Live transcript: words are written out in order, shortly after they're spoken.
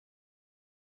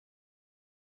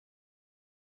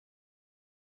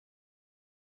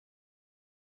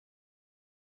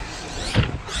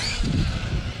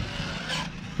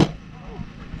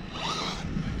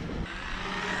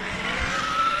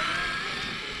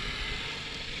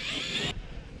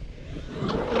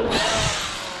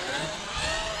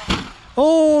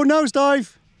Oh,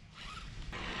 nosedive.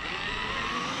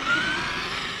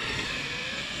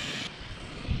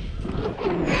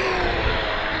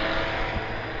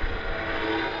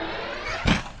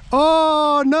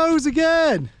 Oh, nose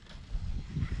again.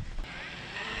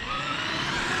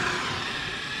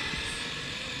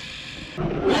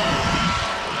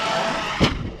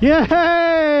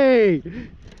 Yay!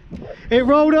 It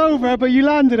rolled over, but you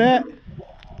landed it.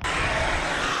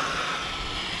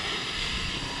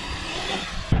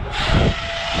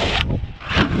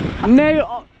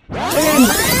 Nail.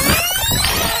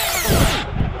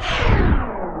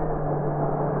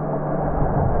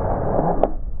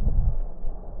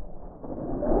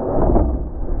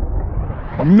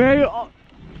 Nail.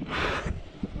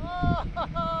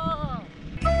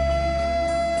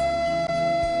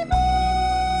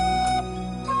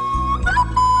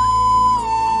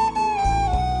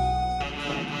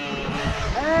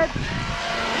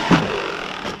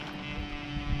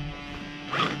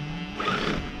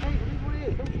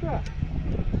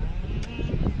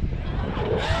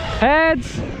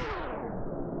 Heads.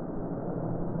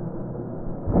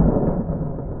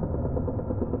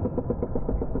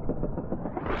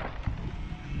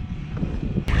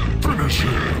 Finish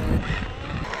him.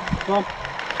 Come on.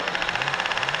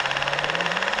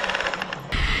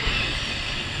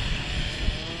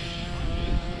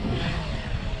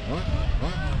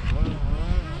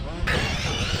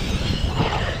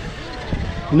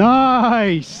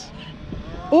 Nice.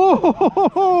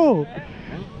 Oh,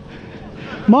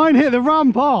 mine hit the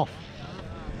ramp off.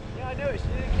 Yeah, I noticed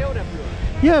you didn't kill everyone.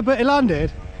 Yeah, but it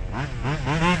landed.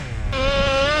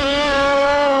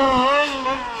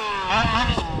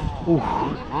 Ooh.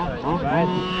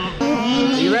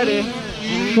 Are you ready?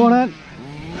 Go on then.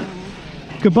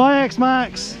 Goodbye,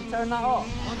 X-Maxx. Turn that off.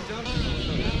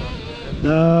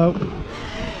 No.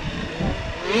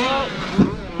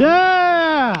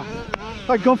 Yeah!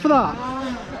 Thank God for that.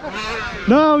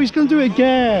 No, he's going to do it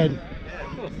again.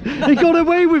 He got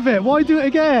away with it. Why do it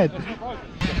again?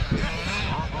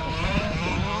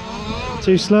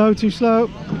 Too slow, too slow.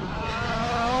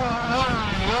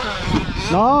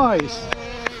 Nice.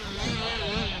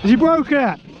 Has he broke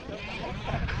it?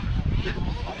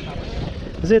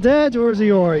 Is it dead or is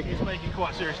he alright? He's making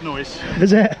quite serious noise.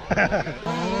 Is it?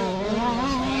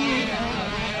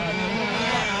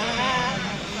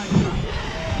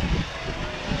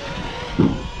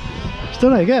 He's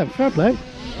done it again. Fair play.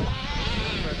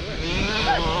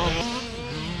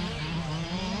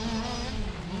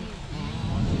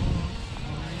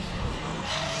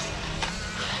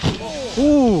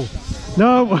 Ooh,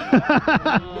 no.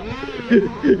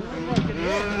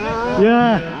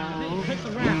 Yeah.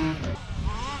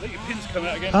 Let your pins come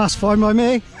out again. That's fine by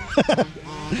me.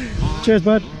 Cheers,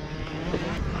 bud.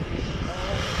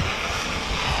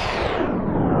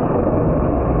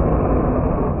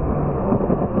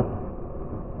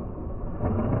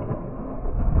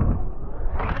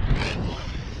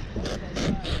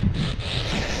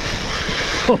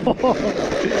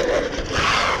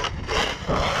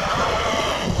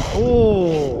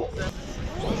 Oh.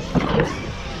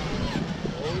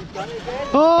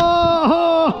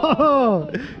 Oh.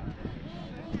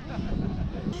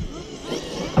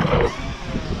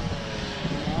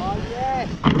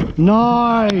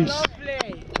 Nice.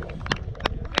 Lovely.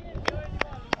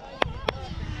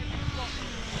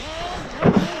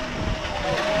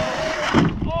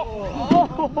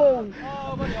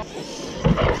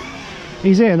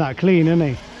 He's hitting that clean, isn't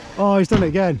he? Oh, he's done it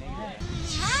again.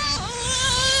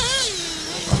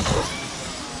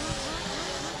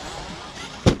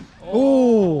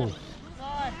 Oh.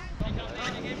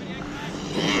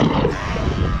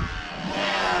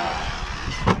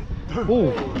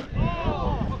 Oh.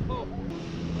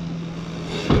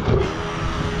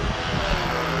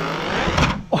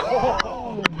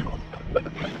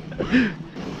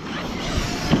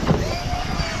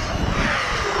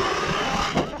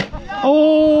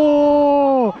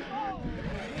 Oh.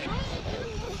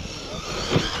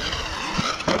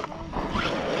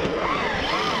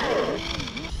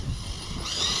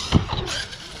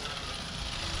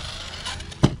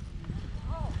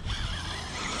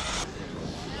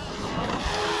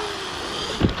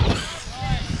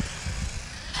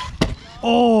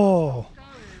 Oh.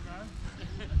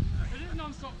 It is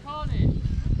non-stop carnage.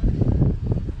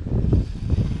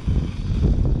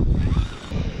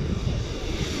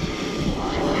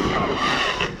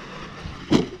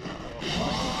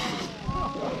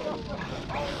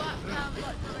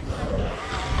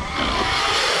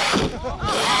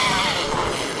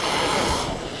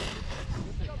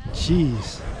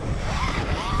 Jeez.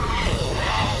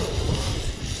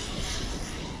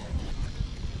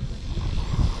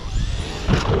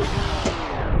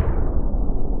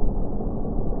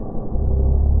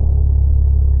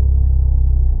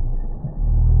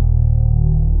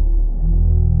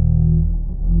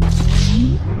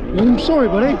 I'm sorry,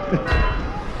 buddy.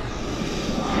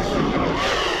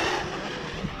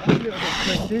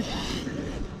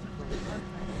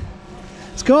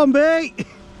 It's gone, B.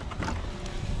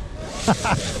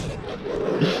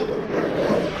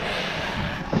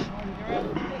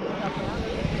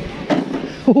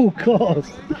 Oh God!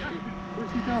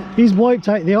 He's wiped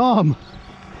out the arm.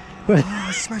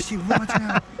 Oh, smash it right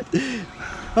out.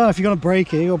 Oh, if you're gonna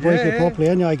break it, you'll break it properly,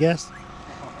 aren't you? I guess.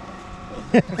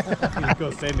 You've got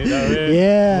to send it over.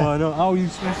 Yeah. Why not? Oh, you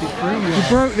smashed it through. You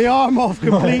broke the arm off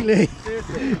completely.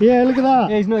 Yeah, look at that.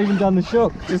 Yeah, he's not even done the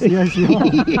shock. Just the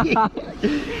ACR.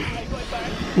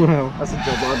 Well, that's a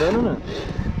job well done, isn't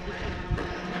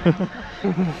it?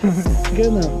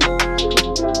 Good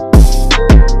now.